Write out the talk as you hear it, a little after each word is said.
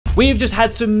We've just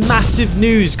had some massive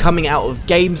news coming out of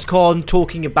Gamescom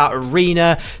talking about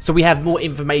Arena, so we have more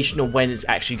information on when it's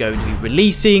actually going to be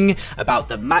releasing, about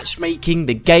the matchmaking,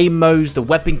 the game modes, the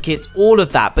weapon kits, all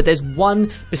of that. But there's one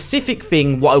specific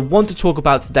thing what I want to talk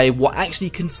about today, what actually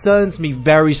concerns me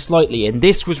very slightly, and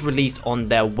this was released on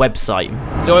their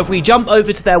website. So if we jump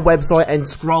over to their website and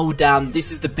scroll down,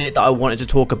 this is the bit that I wanted to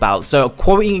talk about. So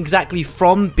quoting exactly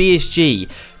from BSG,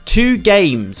 2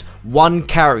 games, 1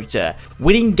 character.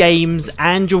 Winning games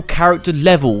and your character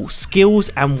level, skills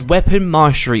and weapon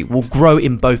mastery will grow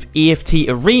in both EFT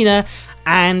Arena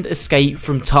and Escape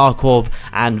from Tarkov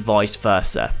and vice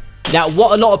versa. Now,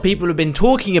 what a lot of people have been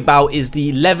talking about is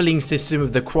the leveling system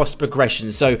of the cross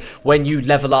progression. So when you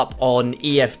level up on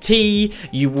EFT,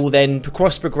 you will then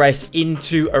cross progress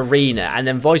into Arena, and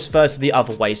then vice versa the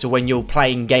other way. So when you're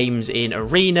playing games in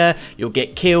Arena, you'll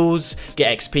get kills,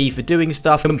 get XP for doing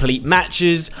stuff, complete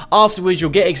matches. Afterwards, you'll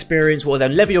get experience, will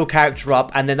then level your character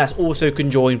up, and then that's also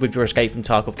conjoined with your Escape from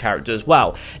Tarkov character as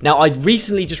well. Now, I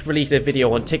recently just released a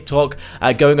video on TikTok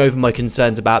going over my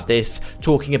concerns about this,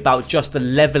 talking about just the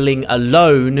leveling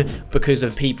alone because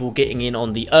of people getting in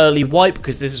on the early wipe,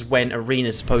 because this is when Arena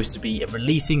is supposed to be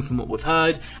releasing, from what we've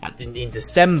heard, in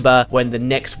December, when the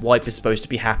next wipe is supposed to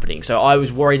be happening. So I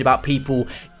was worried about people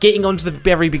getting onto the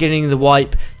very beginning of the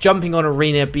wipe, jumping on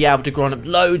Arena, be able to grind up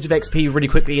loads of XP really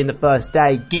quickly in the first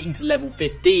day, getting to level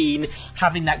 15,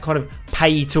 having that kind of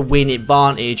pay to win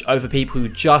advantage over people who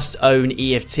just own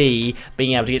EFT,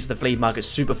 being able to get to the flea market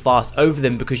super fast over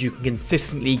them because you can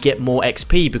consistently get more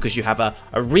XP because you have a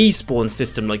respawn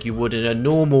system like you would in a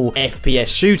normal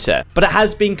FPS shooter. But it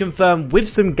has been confirmed with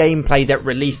some gameplay that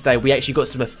released today. We actually got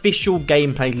some official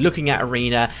gameplay looking at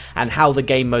Arena and how the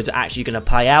game modes are actually going to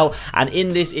play out, and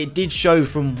in this it did show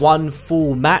from one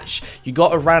full match you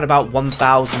got around about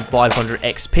 1,500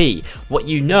 XP. What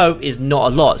you know is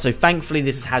not a lot, so thankfully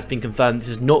this has been confirmed. This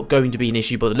is not going to be an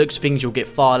issue. By the looks of things, you'll get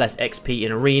far less XP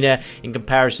in Arena in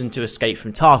comparison to Escape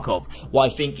from Tarkov, what I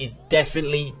think is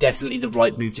definitely the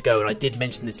right move to go. And I did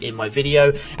mention this in my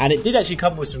video, and it did actually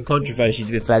come with some controversy,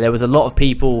 to be fair. There was a lot of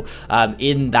people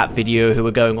in that video who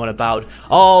were going on about,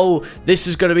 oh, this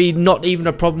is going to be not even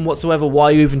a problem whatsoever, why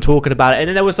are you even talking about it? And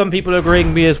then there were some people agreeing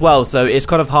with me as well, so it's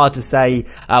kind of hard to say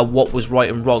what was right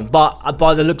and wrong. But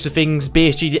by the looks of things,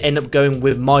 BSG did end up going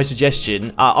with my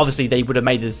suggestion. Obviously they would have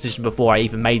made the decision before I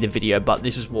even made the video, but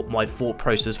this was what my thought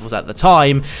process was at the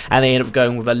time, and they ended up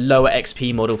going with a lower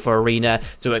XP model for Arena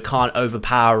so it can't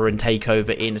overpower and take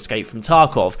over in Escape from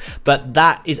Tarkov. But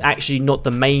that is actually not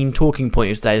the main talking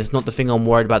point of today. It's not the thing I'm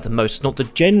worried about the most. It's not the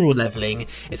general leveling.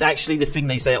 It's actually the thing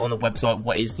they say on the website,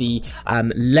 what is the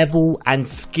level and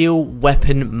skill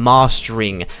weapon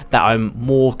mastering that I'm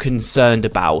more concerned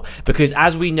about. Because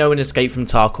as we know in Escape from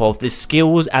Tarkov, the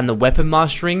skills and the weapon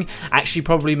mastering actually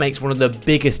probably makes one of the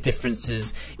biggest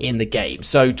differences in the game.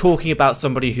 So talking about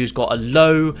somebody who's got a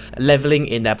low leveling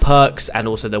in their perks and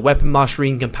also their weapon mastery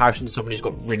in comparison to somebody who's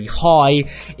got really high,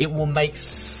 it will make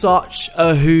such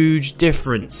a huge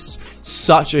difference.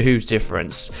 Such a huge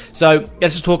difference. So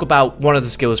let's just talk about one of the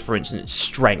skills, for instance,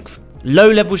 strength.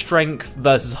 Low level strength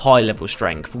versus high level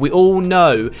strength. We all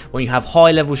know when you have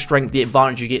high level strength, the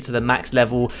advantage you get to the max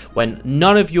level when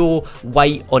none of your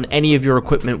weight on any of your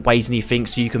equipment weighs anything,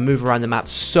 so you can move around the map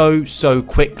so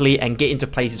quickly and get into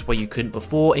places where you couldn't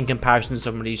before in comparison to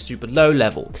somebody who's super low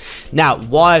level. Now,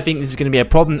 why I think this is going to be a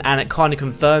problem, and it kind of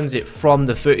confirms it from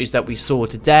the footage that we saw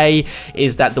today,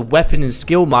 is that the weapon and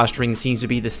skill mastering seems to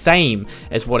be the same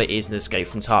as what it is in Escape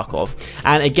from Tarkov.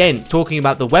 And again, talking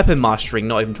about the weapon mastering,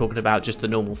 not even talking about just the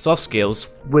normal soft skills,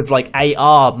 with like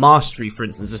AR mastery, for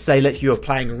instance. So say let's you are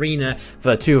playing Arena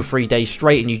for 2 or 3 days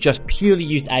straight and you just purely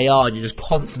used AR and you're just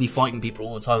constantly fighting people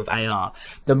all the time with AR.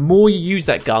 The more you use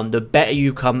that gun, the better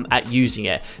you come at using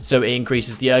it. So it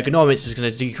increases the ergonomics, it's going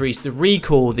to decrease the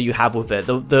recoil that you have with it,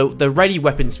 the ready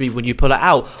weapon speed when you pull it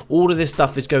out. All of this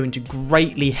stuff is going to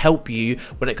greatly help you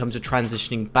when it comes to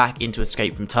transitioning back into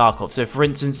Escape from Tarkov. So for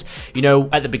instance, you know,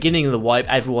 at the beginning of the wipe,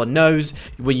 everyone knows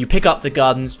when you pick up the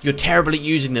guns, you're terrible at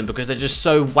using them because they're just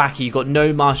so wacky. You've got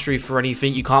no mastery for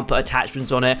anything, you can't put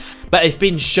attachments on it. But it's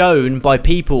been shown by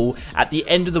people at the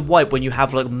end of the wipe, when you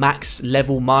have like max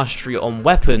level mastery on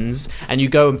weapons and you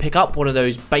go and pick up one of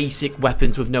those basic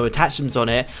weapons with no attachments on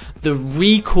it, the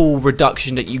recoil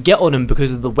reduction that you get on them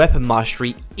because of the weapon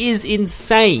mastery is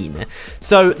insane.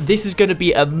 So this is going to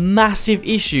be a massive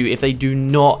issue if they do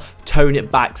not tone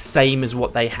it back same as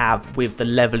what they have with the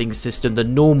leveling system, the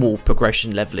normal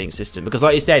progression leveling system. Because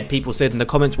like I said, people said in the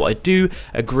comments what I do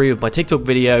agree with my TikTok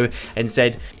video, and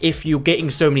said if you're getting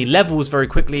so many levels very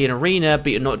quickly in Arena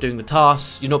but you're not doing the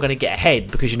tasks, you're not going to get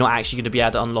ahead because you're not actually going to be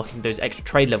able to unlocking those extra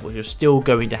trade levels. You're still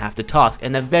going to have to task,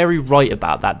 and they're very right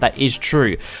about that. That is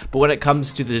true. But when it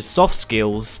comes to the soft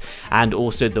skills and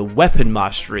also the weapon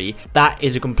mastery, that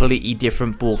is a completely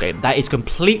different ballgame. That is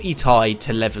completely tied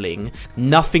to leveling,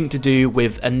 nothing to do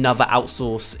with another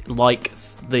outsource like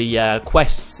the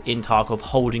quests in Tarkov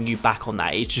holding you back on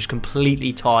that. It's just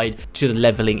completely tied to the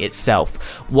leveling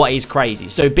itself, what is crazy.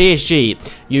 So BSG,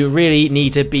 you really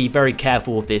need to be very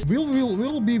careful with this.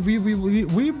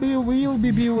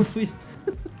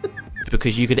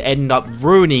 Because you could end up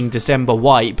ruining December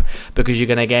wipe, because you're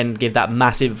going to again give that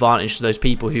massive advantage to those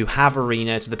people who have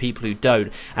Arena to the people who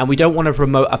don't. And we don't want to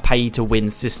promote a pay to win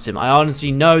system. I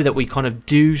honestly know that we kind of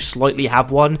do slightly have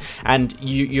one, and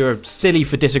you're silly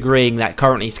for disagreeing that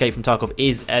currently Escape from Tarkov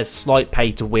is a slight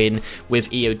pay to win with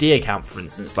EOD account, for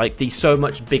instance. Like the so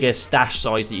much bigger stash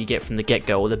size that you get from the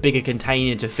get-go, or the bigger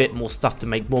container to fit more stuff to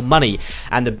make more money,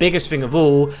 and the biggest thing of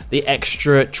all, the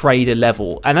extra trader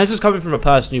level. And this is coming from a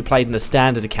person who played in a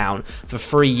standard account for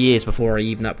 3 years before I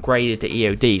even upgraded to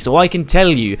EOD, so I can tell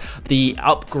you the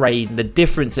upgrade and the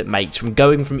difference it makes from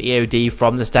going from EOD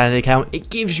from the standard account. It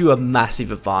gives you a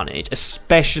massive advantage,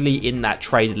 especially in that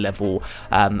traded level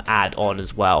add-on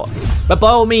as well. But by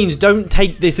all means, don't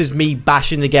take this as me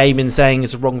bashing the game and saying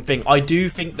it's the wrong thing. I do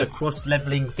think the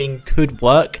cross-leveling thing could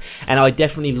work, and I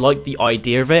definitely like the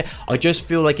idea of it. I just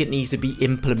feel like it needs to be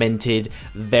implemented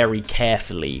very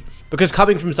carefully. Because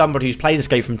coming from somebody who's played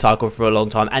Escape from Tarkov for a long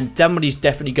time, and somebody who's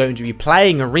definitely going to be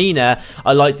playing Arena,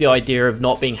 I like the idea of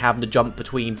not having to jump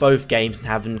between both games and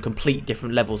having complete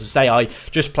different levels. So say I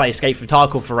just play Escape from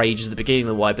Tarkov for ages at the beginning of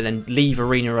the wipe, but then leave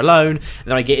Arena alone, and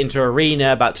then I get into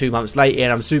Arena about 2 months later,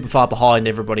 and I'm super far behind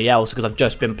everybody else because I've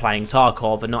just been playing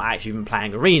Tarkov and not actually been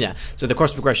playing Arena. So the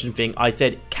cross progression thing, I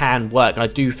said, can work, and I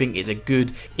do think it's a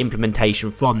good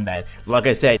implementation from there. Like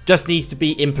I said, just needs to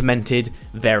be implemented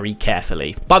very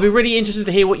carefully. But I'd be really interested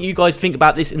to hear what you guys think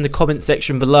about this in the comment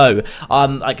section below.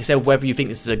 Like I said, whether you think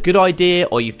this is a good idea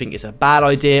or you think it's a bad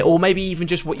idea, or maybe even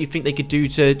just what you think they could do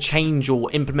to change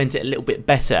or implement it a little bit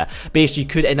better. BSG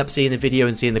could end up seeing the video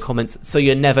and seeing the comments, so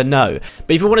you never know.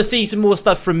 But if you want to see some more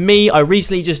stuff from me, I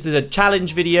recently just did a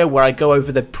challenge video where I go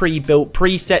over the pre-built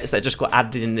presets that just got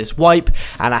added in this wipe,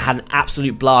 and I had an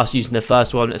absolute blast using the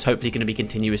first one. It's hopefully going to be a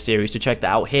continuous series, so check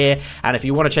that out here. And if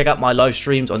you want to check out my live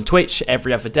streams on Twitch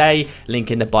every other day,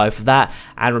 link in the bio for that,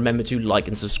 and remember to like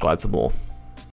and subscribe for more.